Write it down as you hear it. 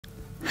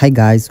Hi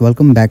guys,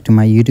 welcome back to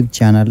my YouTube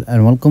channel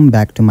and welcome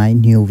back to my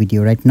new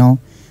video. Right now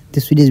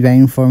this video is very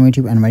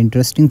informative and very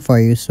interesting for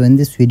you. So in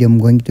this video I'm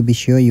going to be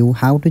show you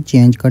how to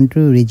change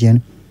country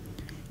region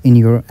in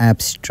your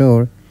app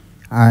store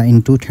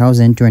in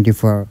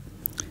 2024.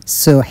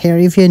 So here,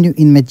 if you're new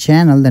in my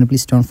channel, then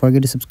please don't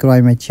forget to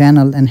subscribe my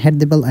channel and hit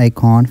the bell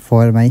icon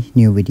for my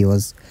new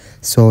videos.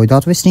 So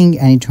without wasting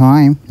any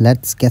time,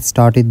 let's get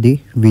started the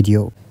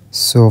video.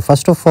 So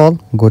first of all,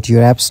 go to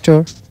your app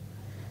store.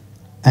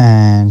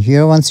 And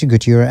here, once you go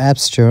to your app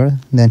store,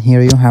 then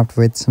here you have to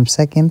wait some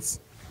seconds.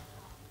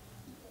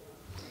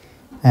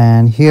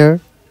 And here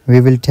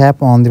we will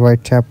tap on the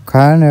right top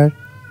corner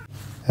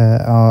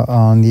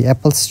on the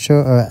Apple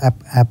Store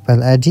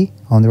Apple ID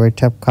on the right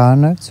top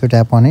corner. So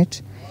tap on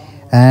it,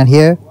 and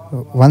here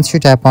once you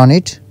tap on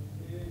it,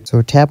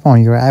 so tap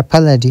on your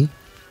Apple ID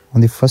on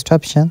the first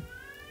option.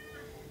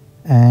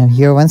 And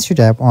here once you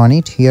tap on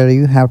it, here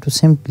you have to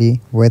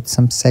simply wait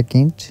some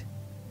second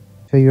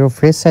to your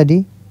Face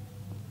ID.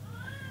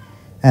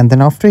 And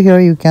then after here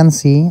you can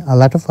see a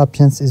lot of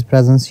options is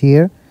present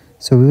here.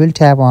 So we will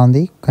tap on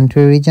the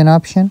country region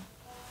option,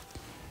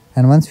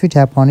 and once we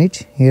tap on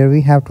it, here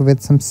we have to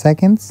wait some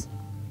seconds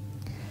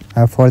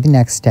for the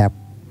next step.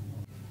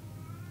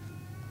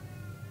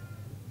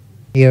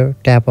 Here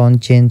tap on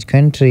change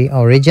country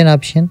or region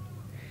option,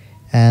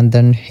 and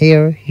then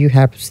here you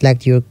have to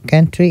select your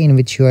country in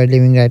which you are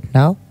living right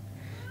now.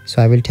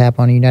 So I will tap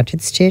on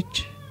United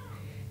States.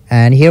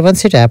 And here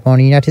once you tap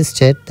on United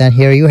States, then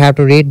here you have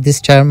to read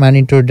this term and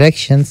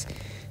introductions,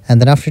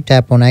 and then after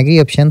tap on agree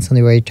options on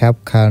the very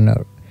top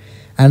corner.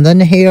 And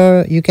then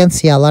here you can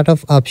see a lot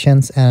of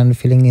options and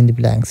filling in the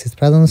blanks is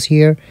present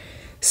here.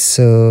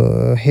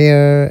 So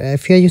here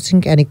if you are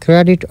using any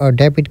credit or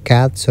debit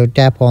card, so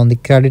tap on the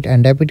credit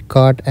and debit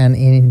card, and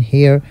in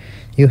here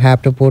you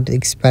have to put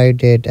expiry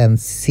date and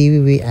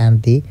CVV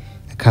and the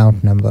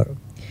account number.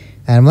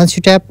 And once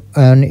you tap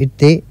on it,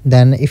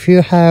 then if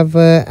you have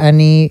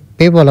any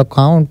PayPal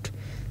account,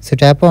 so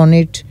tap on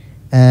it,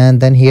 and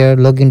then here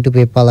log into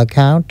PayPal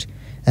account.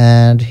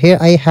 And here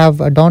I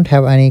don't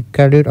have any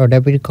credit or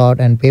debit card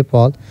and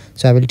PayPal,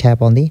 so I will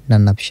tap on the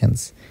none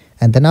options.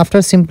 And then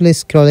after simply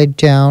scroll it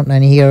down,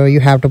 and here you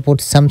have to put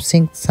some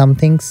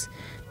things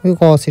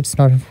because it's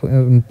not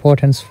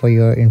important for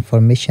your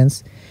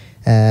informations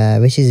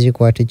which is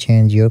required to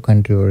change your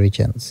country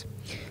origins.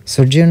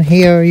 So then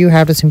here you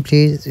have to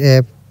simply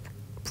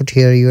put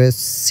here your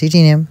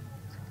city name,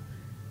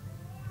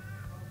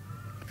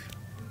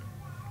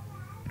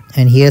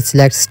 and here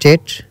select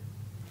state,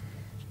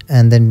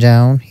 and then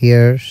down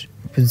here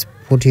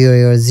put here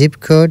your zip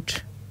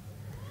code.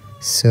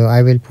 So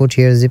I will put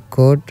here zip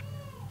code,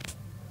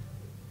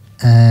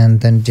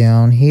 and then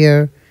down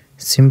here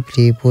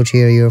simply put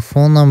here your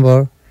phone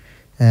number.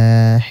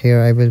 Here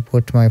I will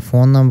put my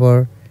phone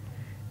number,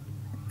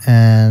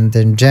 and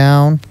then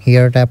down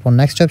here tap on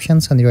next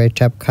options on the right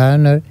top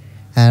corner.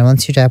 And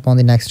once you tap on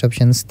the next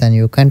options, then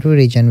your country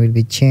region will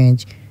be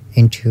changed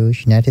into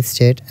United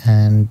States,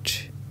 and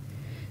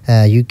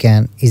you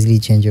can easily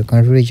change your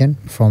country region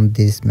from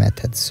this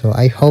method. So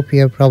I hope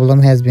your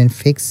problem has been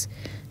fixed.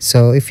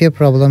 So if your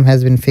problem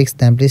has been fixed,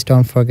 then please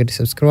don't forget to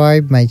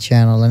subscribe my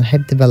channel and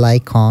hit the bell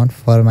icon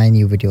for my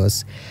new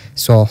videos.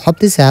 So hope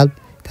this helped.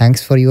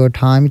 Thanks for your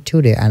time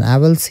today, and I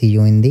will see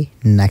you in the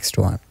next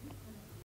one.